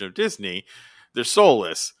corporation of Disney. They're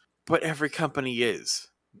soulless, but every company is.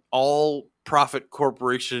 All profit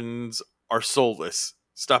corporations are soulless.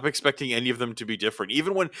 Stop expecting any of them to be different.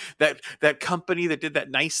 Even when that company that did that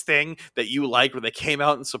nice thing that you liked, where they came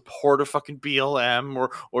out in support of fucking BLM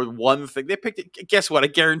or one thing, they picked it. Guess what? I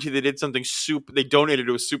guarantee they did something super. They donated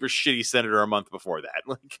to a super shitty senator a month before that.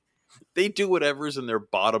 Like, they do whatever's in their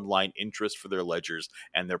bottom line interest for their ledgers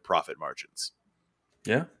and their profit margins.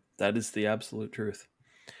 Yeah, that is the absolute truth.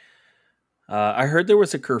 I heard there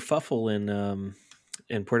was a kerfuffle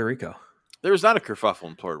in Puerto Rico. There was not a kerfuffle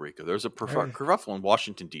in Puerto Rico. There was a kerfuffle in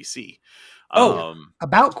Washington, D.C.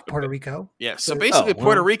 About Puerto Rico. Yeah, so basically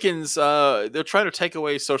Puerto Ricans, they're trying to take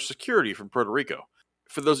away Social Security from Puerto Rico.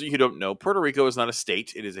 For those of you who don't know, Puerto Rico is not a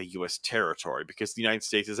state. It is a U.S. territory, because the United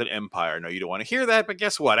States is an empire. No, you don't want to hear that, but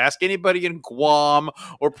guess what? Ask anybody in Guam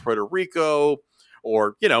or Puerto Rico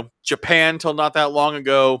or, Japan till not that long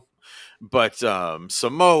ago. But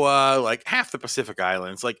Samoa, like half the Pacific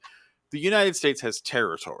Islands, like the United States has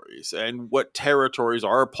territories. And what territories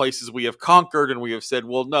are places we have conquered, and we have said,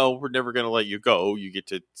 well, no, we're never going to let you go. You get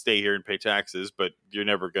to stay here and pay taxes, but you're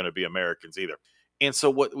never going to be Americans either. And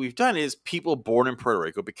so what we've done is people born in Puerto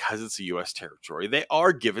Rico, because it's a U.S. territory, they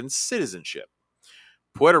are given citizenship.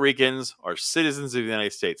 Puerto Ricans are citizens of the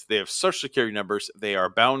United States. They have social security numbers. They are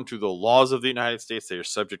bound to the laws of the United States. They are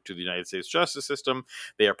subject to the United States justice system.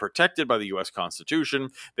 They are protected by the U.S. Constitution.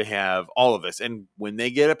 They have all of this. And when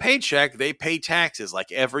they get a paycheck, they pay taxes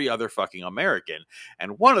like every other fucking American.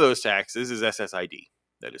 And one of those taxes is SSID.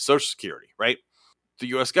 That is Social Security, right? The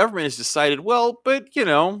U.S. government has decided, well, but,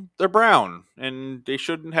 they're brown and they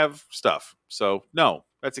shouldn't have stuff. So, no,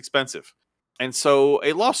 that's expensive. And so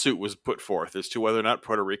a lawsuit was put forth as to whether or not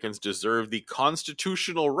Puerto Ricans deserve the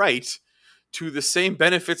constitutional right to the same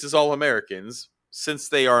benefits as all Americans, since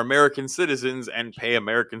they are American citizens and pay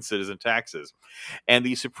American citizen taxes. And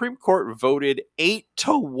the Supreme Court voted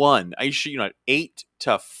 8-1. I shit you not,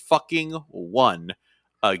 8-1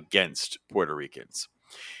 against Puerto Ricans.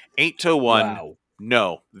 8-1. Wow.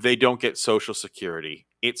 No, they don't get Social Security.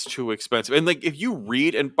 It's too expensive. And if you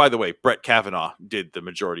read, and by the way, Brett Kavanaugh did the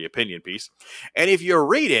majority opinion piece. And if you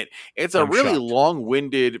read it, it's a really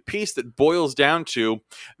long-winded piece that boils down to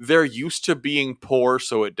they're used to being poor,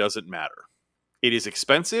 so it doesn't matter. It is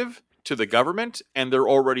expensive to the government, and they're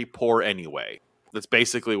already poor anyway. That's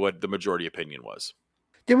basically what the majority opinion was.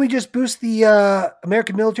 Didn't we just boost the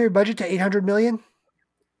American military budget to $800 million?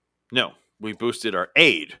 No, we boosted our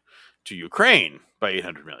aid to Ukraine by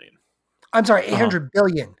 $800 million. I'm sorry, 800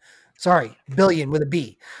 billion. Sorry, billion with a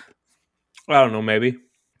B. I don't know, maybe.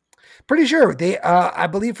 Pretty sure they. I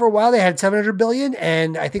believe for a while they had 700 billion,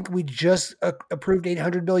 and I think we just approved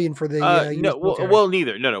 800 billion for the.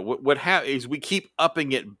 Neither. No. What is we keep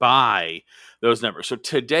upping it by those numbers. So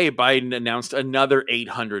today Biden announced another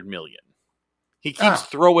 800 million. He keeps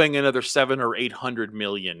throwing another 700 or 800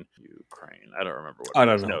 million. Ukraine. I don't remember what. I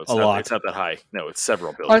don't know. No, a lot. It's not that high. No, it's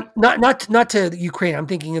several billion. Not to Ukraine. I'm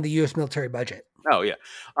thinking of the U.S. military budget. Oh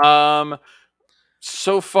yeah.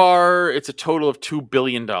 So far, it's a total of $2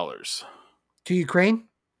 billion to Ukraine.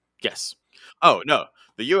 Yes. Oh no,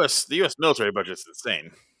 the U.S. military budget's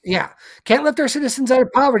insane. Yeah, can't lift our citizens out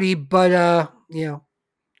of poverty, but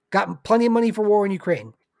got plenty of money for war in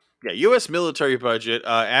Ukraine. Yeah, U.S. military budget,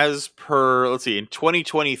 as per, let's see, in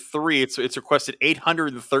 2023, it's requested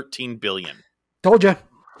 $813 billion. Told you.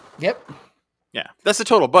 Yep. Yeah, that's the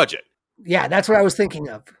total budget. Yeah, that's what I was thinking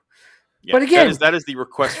of. Yeah, but again, that is the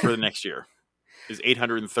request for the next year. Is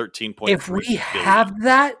 813.3 If we have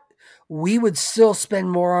that, we would still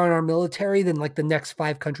spend more on our military than the next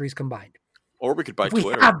 5 countries combined. Or we could buy Twitter.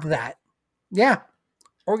 We have that. Yeah.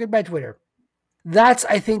 Or we could buy Twitter. That's,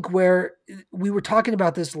 I think, where we were talking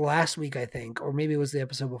about this last week, I think, or maybe it was the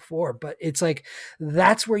episode before, but it's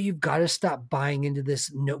that's where you've got to stop buying into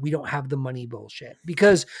this. No, we don't have the money bullshit,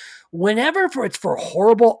 because whenever it's for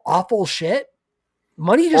horrible, awful shit,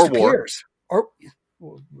 money disappears. Or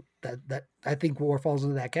that I think war falls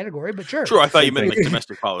into that category, but sure. True. I thought you meant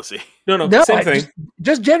domestic policy. No, same thing.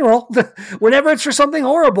 Just general. Whenever it's for something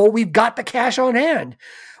horrible, we've got the cash on hand.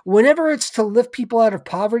 Whenever it's to lift people out of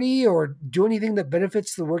poverty or do anything that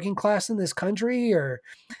benefits the working class in this country or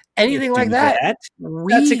anything like that,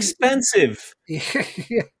 that's expensive.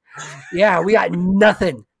 Yeah, we got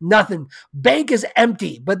nothing. Bank is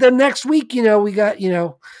empty. But then next week, we got,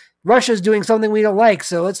 Russia's doing something we don't like.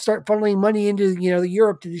 So let's start funneling money into,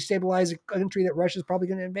 Europe to destabilize a country that Russia's probably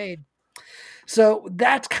going to invade. So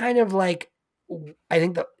that's kind of I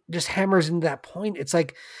think that just hammers into that point. It's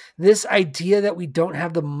this idea that we don't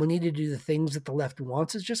have the money to do the things that the left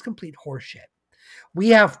wants is just complete horseshit. We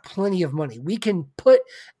have plenty of money. We can put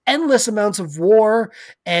endless amounts of war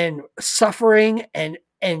and suffering and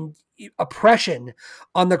oppression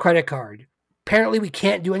on the credit card. Apparently we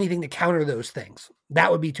can't do anything to counter those things.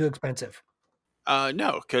 That would be too expensive.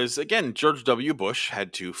 No, because again, George W. Bush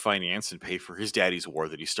had to finance and pay for his daddy's war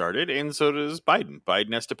that he started, and so does Biden.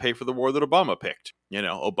 Biden has to pay for the war that Obama picked.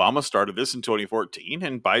 Obama started this in 2014,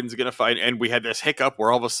 and Biden's going to fight. And we had this hiccup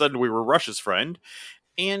where all of a sudden we were Russia's friend.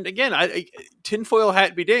 And again, tinfoil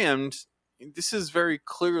hat be damned. This is very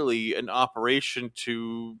clearly an operation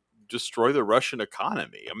to destroy the Russian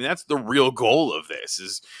economy. I mean, that's the real goal of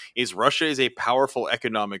this. Is Russia is a powerful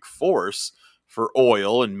economic force for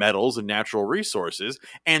oil and metals and natural resources,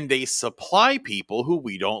 and they supply people who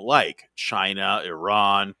we don't like. China,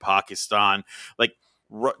 Iran, Pakistan.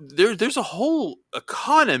 There's a whole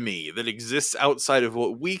economy that exists outside of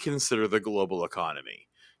what we consider the global economy.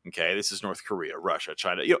 Okay, this is North Korea, Russia,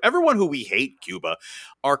 China. Everyone who we hate, Cuba,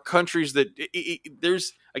 are countries that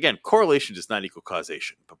there's, again, correlation does not equal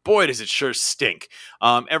causation. But boy, does it sure stink.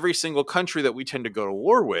 Every single country that we tend to go to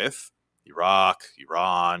war with, Iraq,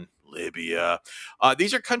 Iran, Libya,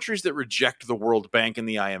 these are countries that reject the World Bank and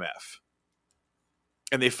the IMF.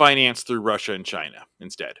 And they finance through Russia and China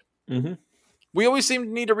instead. Mm-hmm. We always seem to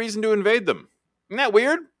need a reason to invade them. Isn't that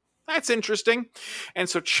weird? That's interesting. And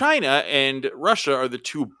so China and Russia are the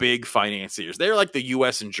two big financiers. They're like the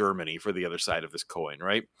US and Germany for the other side of this coin,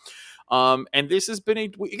 right? And this has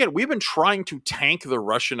been we've been trying to tank the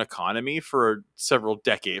Russian economy for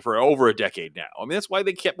over a decade now. I mean, that's why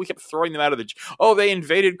we kept throwing them out of they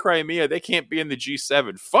invaded Crimea. They can't be in the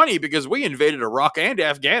G7. Funny, because we invaded Iraq and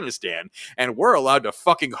Afghanistan, and we're allowed to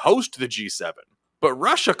fucking host the G7. But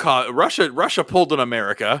Russia pulled in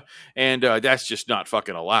America, and that's just not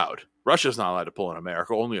fucking allowed. Russia's not allowed to pull in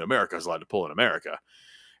America. Only America is allowed to pull in America.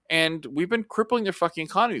 And we've been crippling their fucking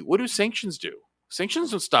economy. What do sanctions do?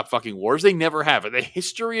 Sanctions don't stop fucking wars. They never have. In the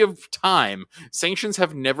history of time, sanctions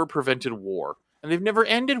have never prevented war. And they've never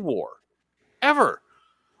ended war. Ever.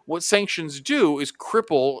 What sanctions do is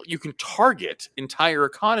you can target entire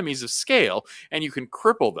economies of scale, and you can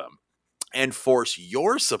cripple them and force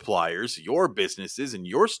your suppliers, your businesses, and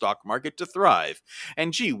your stock market to thrive.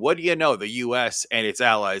 And gee, what do you know? The U.S. and its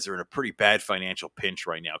allies are in a pretty bad financial pinch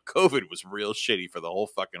right now. COVID was real shitty for the whole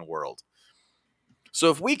fucking world. So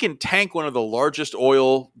if we can tank one of the largest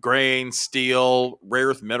oil, grain, steel, rare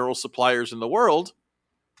earth mineral suppliers in the world,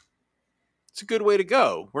 it's a good way to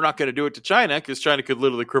go. We're not going to do it to China because China could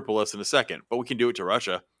literally cripple us in a second, but we can do it to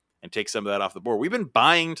Russia and take some of that off the board. We've been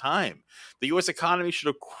buying time. The U.S. economy should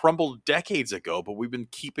have crumbled decades ago, but we've been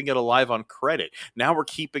keeping it alive on credit. Now we're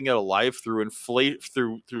keeping it alive through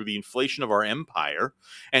the inflation of our empire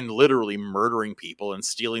and literally murdering people and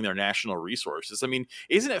stealing their national resources. I mean,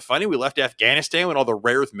 isn't it funny? We left Afghanistan when all the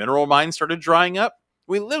rare earth mineral mines started drying up.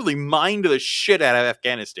 We literally mined the shit out of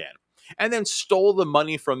Afghanistan and then stole the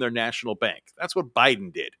money from their national bank. That's what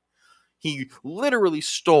Biden did. He literally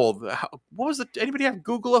stole. What was it? Anybody have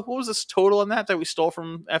Google up? What was this total on that we stole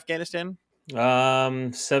from Afghanistan?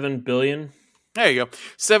 $7 billion. There you go.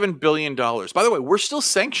 $7 billion. By the way, we're still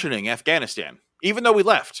sanctioning Afghanistan, even though we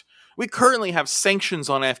left. We currently have sanctions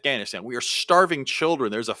on Afghanistan. We are starving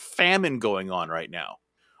children. There's a famine going on right now.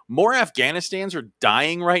 More Afghanistans are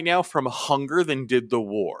dying right now from hunger than did the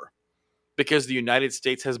war, because the United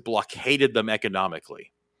States has blockaded them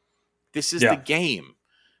economically. This is the game.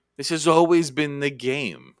 This has always been the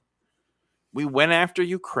game. We went after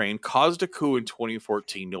Ukraine, caused a coup in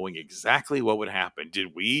 2014, knowing exactly what would happen.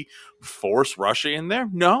 Did we force Russia in there?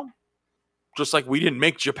 No. Just like we didn't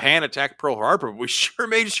make Japan attack Pearl Harbor, but we sure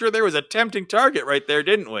made sure there was a tempting target right there,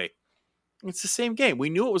 didn't we? It's the same game.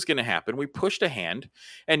 We knew it was going to happen. We pushed a hand,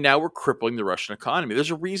 and now we're crippling the Russian economy.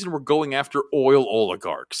 There's a reason we're going after oil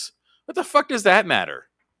oligarchs. What the fuck does that matter?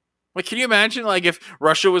 Like, can you imagine, like, if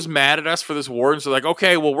Russia was mad at us for this war and so like,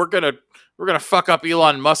 okay, well, we're gonna fuck up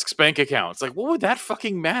Elon Musk's bank accounts. Like, what would that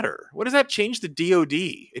fucking matter? What does that change the DOD?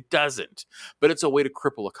 It doesn't. But it's a way to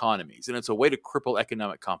cripple economies, and it's a way to cripple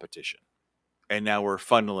economic competition. And now we're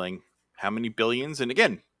funneling how many billions? And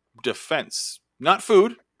again, defense, not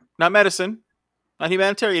food, not medicine, not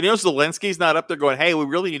humanitarian. You know, Zelensky's not up there going, hey, we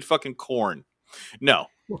really need fucking corn. No.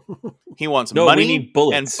 He wants money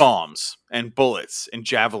and bombs and bullets and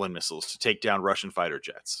javelin missiles to take down Russian fighter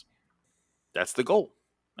jets. That's the goal.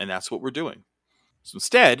 And that's what we're doing. So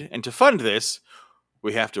instead, and to fund this,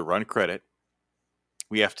 we have to run credit.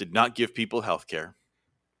 We have to not give people health care.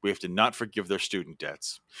 We have to not forgive their student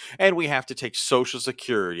debts. And we have to take Social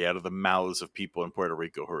Security out of the mouths of people in Puerto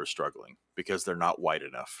Rico who are struggling because they're not white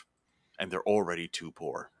enough. And they're already too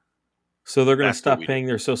poor. So they're going to stop paying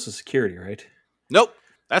their Social Security, right? Nope.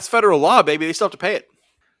 That's federal law, baby. They still have to pay it.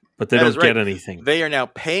 But they don't get anything. They are now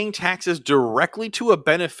paying taxes directly to a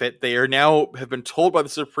benefit they are now have been told by the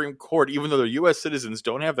Supreme Court, even though they're U.S. citizens,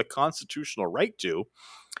 don't have the constitutional right to.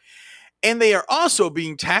 And they are also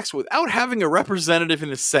being taxed without having a representative in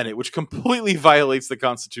the Senate, which completely violates the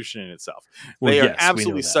Constitution in itself. They are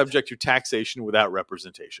absolutely subject to taxation without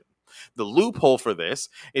representation. The loophole for this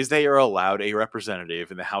is they are allowed a representative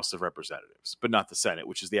in the House of Representatives, but not the Senate,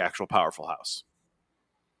 which is the actual powerful house.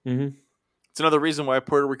 Mm-hmm. It's another reason why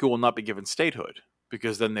Puerto Rico will not be given statehood,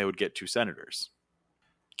 because then they would get 2 senators.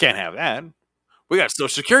 Can't have that. We got a Social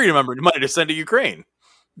Security number money to send to Ukraine.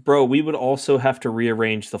 Bro, we would also have to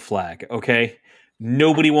rearrange the flag, okay?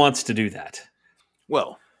 Nobody wants to do that.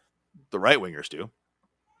 Well, the right-wingers do.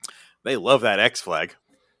 They love that X flag.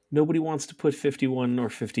 Nobody wants to put 51 or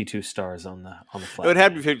 52 stars on the flag. It would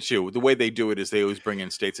have to be 52. The way they do it is they always bring in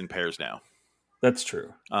states in pairs now. That's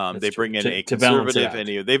true. They bring in a conservative,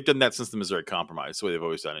 and they've done that since the Missouri Compromise. The way they've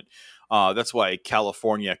always done it. That's why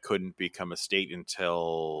California couldn't become a state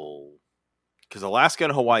until because Alaska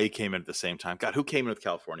and Hawaii came in at the same time. God, who came in with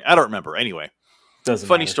California? I don't remember. Anyway,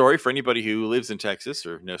 funny story for anybody who lives in Texas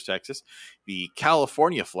or knows Texas. The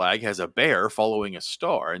California flag has a bear following a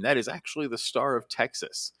star, and that is actually the Star of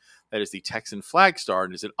Texas. That is the Texan flag star,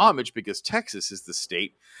 and is an homage because Texas is the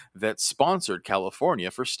state that sponsored California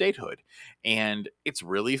for statehood. And it's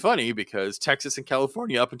really funny because Texas and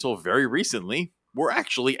California, up until very recently, were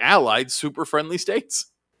actually allied, super friendly states.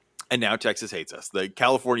 And now Texas hates us.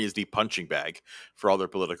 California is the punching bag for all their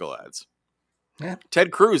political ads. Yeah.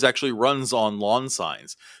 Ted Cruz actually runs on lawn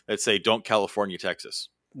signs that say, "Don't California Texas."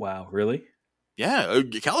 Wow, really? Yeah,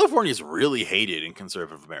 California is really hated in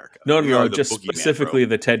conservative America. No, just specifically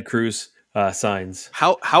the Ted Cruz signs.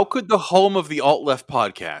 How could the home of the alt-left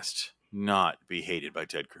podcast not be hated by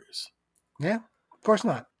Ted Cruz? Yeah, of course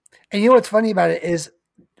not. And you know what's funny about it is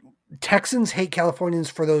Texans hate Californians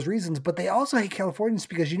for those reasons, but they also hate Californians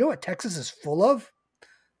because you know what Texas is full of?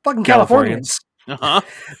 Fucking Californians. Uh-huh.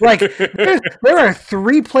 Like there are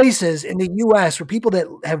 3 places in the U.S. where people that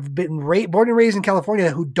have been born and raised in California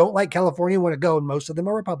who don't like California want to go, and most of them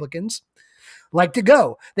are Republicans, like to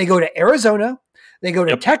go. They go to Arizona, they go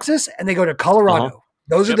to Texas, and they go to Colorado. Uh-huh.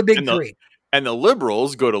 Those are the big 3. And the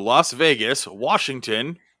liberals go to Las Vegas,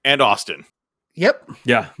 Washington, and Austin. Yep.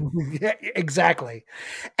 Yeah. Yeah, exactly.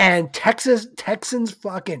 And Texans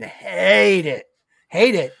fucking hate it.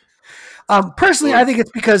 Hate it. Personally, I think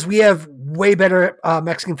it's because we have way better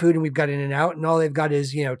Mexican food, and we've got In-N-Out, and all they've got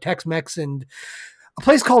is, Tex-Mex and a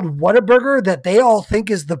place called Whataburger that they all think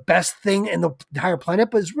is the best thing in the entire planet,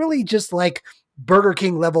 but it's really just like Burger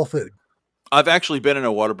King level food. I've actually been in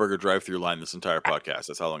a Whataburger drive-through line this entire podcast.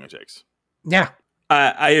 That's how long it takes. Yeah.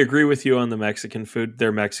 I agree with you on the Mexican food.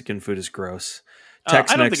 Their Mexican food is gross. I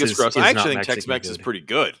don't think it's gross. I actually think Tex-Mex is pretty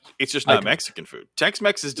good. It's just not Mexican food.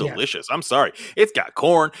 Tex-Mex is delicious. Yeah. I'm sorry. It's got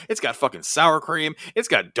corn. It's got fucking sour cream. It's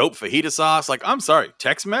got dope fajita sauce. Like, I'm sorry.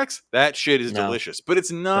 Tex-Mex, that shit is delicious. But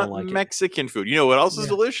it's not Mexican food. You know what else is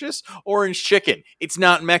delicious? Orange chicken. It's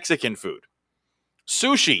not Mexican food.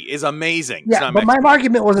 Sushi is amazing. Yeah, but my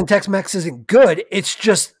argument wasn't Tex-Mex isn't good. It's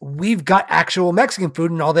just we've got actual Mexican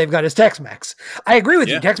food and all they've got is Tex-Mex. I agree with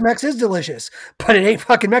you. Tex-Mex is delicious, but it ain't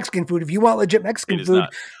fucking Mexican food. If you want legit Mexican food,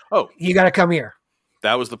 you got to come here.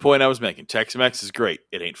 That was the point I was making. Tex-Mex is great.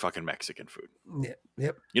 It ain't fucking Mexican food. Yeah,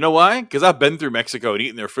 yep. You know why? Because I've been through Mexico and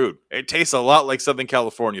eaten their food. It tastes a lot like Southern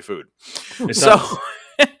California food. So,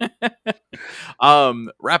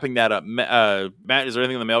 wrapping that up, Matt, is there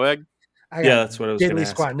anything in the mailbag? That's what I was going to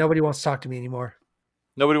ask. Squad. Nobody wants to talk to me anymore.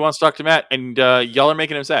 Nobody wants to talk to Matt, and y'all are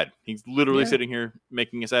making him sad. He's literally sitting here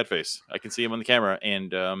making a sad face. I can see him on the camera,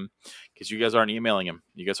 and because you guys aren't emailing him,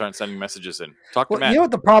 you guys aren't sending messages in. Talk to Matt. You know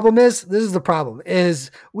what the problem is? This is the problem: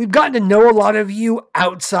 is we've gotten to know a lot of you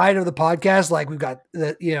outside of the podcast. Like we've got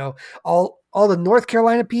all the North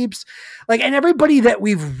Carolina peeps, and everybody that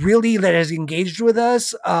that has engaged with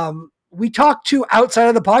us. We talk to outside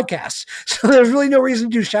of the podcast. So there's really no reason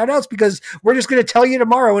to do shout outs because we're just going to tell you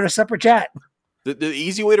tomorrow in a separate chat. The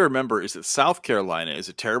easy way to remember is that South Carolina is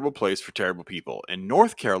a terrible place for terrible people, and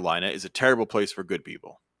North Carolina is a terrible place for good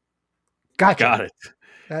people. Gotcha.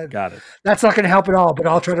 Got it. That's not going to help at all, but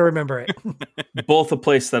I'll try to remember it. Both a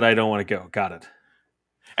place that I don't want to go. Got it.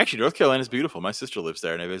 Actually, North Carolina is beautiful. My sister lives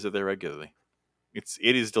there, and I visit there regularly.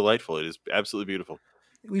 It is delightful. It is absolutely beautiful.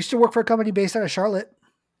 We used to work for a company based out of Charlotte.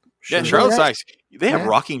 Yeah, Charlotte's nice. They have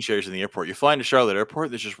rocking chairs in the airport. You fly into Charlotte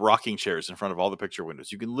Airport, there's just rocking chairs in front of all the picture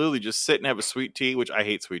windows. You can literally just sit and have a sweet tea, which I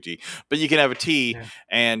hate sweet tea, but you can have a tea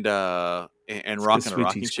and rock in a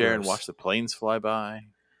rocking chair and watch the planes fly by.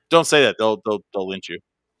 Don't say that; they'll lynch you.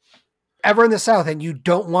 Ever in the South, and you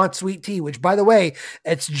don't want sweet tea, which, by the way,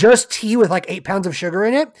 it's just tea with 8 pounds of sugar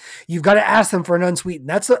in it. You've got to ask them for an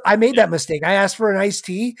unsweetened. I made that mistake. I asked for an iced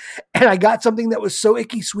tea, and I got something that was so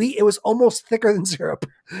icky sweet, it was almost thicker than syrup.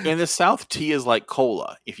 In the South, tea is like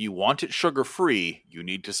cola. If you want it sugar-free, you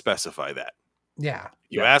need to specify that. Yeah.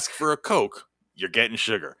 You ask for a Coke, you're getting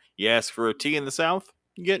sugar. You ask for a tea in the South,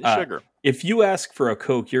 you're getting sugar. If you ask for a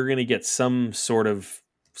Coke, you're going to get some sort of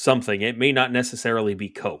something. It may not necessarily be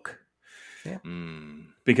Coke. Yeah.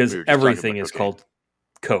 Because everything is called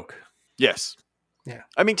Coke. Yes. Yeah.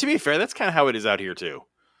 I mean, to be fair, that's kind of how it is out here too.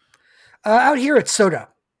 Out here, it's soda.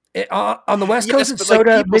 On the West Coast, it's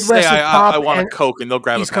soda. Midwest, say, it's pop. I want a Coke, and they'll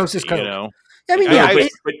grab East a Coast is Coke. You know? I mean,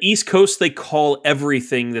 but East Coast, they call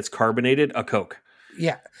everything that's carbonated a Coke.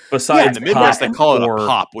 Yeah. Besides the Midwest, they call it a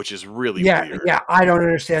pop, which is really weird. Yeah, I don't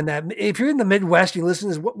understand that. If you're in the Midwest, you listen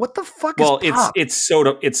to this, what the fuck is pop? Well, it's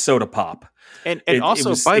soda. It's soda pop. And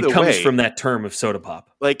also, by the way, it comes from that term of soda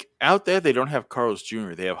pop. Like out there, they don't have Carl's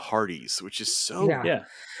Jr. They have Hardee's, which is so yeah.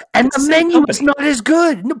 And the menu is not as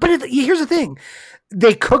good. No, but here's the thing: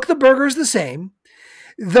 they cook the burgers the same.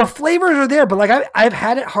 The flavors are there, but I've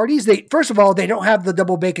had at Hardee's. First of all, they don't have the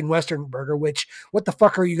double bacon Western burger. Which what the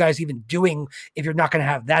fuck are you guys even doing if you're not going to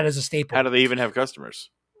have that as a staple? How do they even have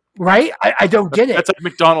customers? Right? I don't get it. That's like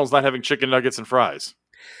McDonald's not having chicken nuggets and fries.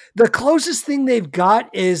 The closest thing they've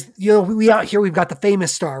got is, we out here, we've got the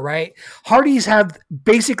Famous Star, right? Hardee's have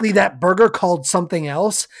basically that burger called something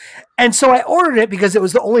else. And so I ordered it because it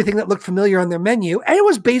was the only thing that looked familiar on their menu. And it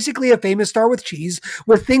was basically a Famous Star with cheese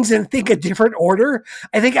with things in, I think, a different order.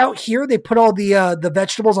 I think out here they put all the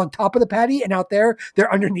vegetables on top of the patty, and out there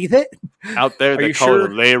they're underneath it. Out there they call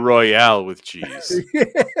it Le Royale with cheese.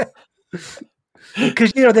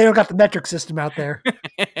 Because, they don't got the metric system out there.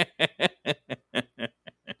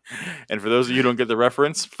 And for those of you who don't get the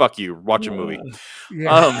reference, fuck you. Watch a movie.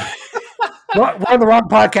 Yeah. We're on the wrong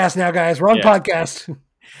podcast now, guys. Wrong podcast.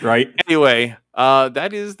 Right. Anyway,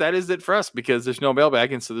 that is it for us, because there's no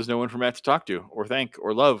mailbag, and so there's no one for Matt to talk to or thank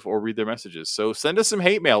or love or read their messages. So send us some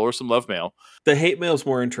hate mail or some love mail. The hate mail is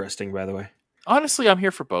more interesting, by the way. Honestly, I'm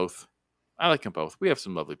here for both. I like them both. We have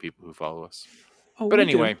some lovely people who follow us. Oh, but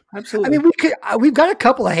anyway, absolutely. I mean, we've got a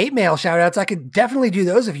couple of hate mail shout outs. I could definitely do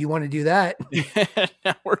those if you want to do that.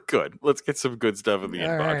 We're good. Let's get some good stuff in the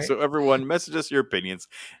inbox. Right. So everyone, message us your opinions.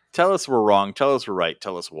 Tell us we're wrong. Tell us we're right.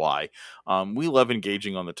 Tell us why. We love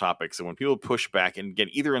engaging on the topics. And when people push back and get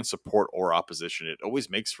either in support or opposition, it always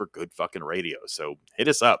makes for good fucking radio. So hit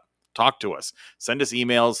us up. Talk to us. Send us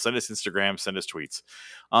emails. Send us Instagram. Send us tweets.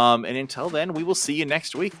 And until then, we will see you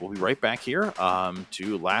next week. We'll be right back here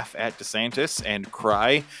to laugh at DeSantis and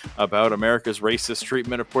cry about America's racist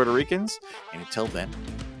treatment of Puerto Ricans. And until then,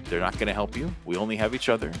 they're not going to help you. We only have each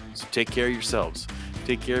other. So take care of yourselves.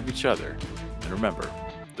 Take care of each other. And remember,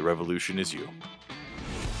 the revolution is you.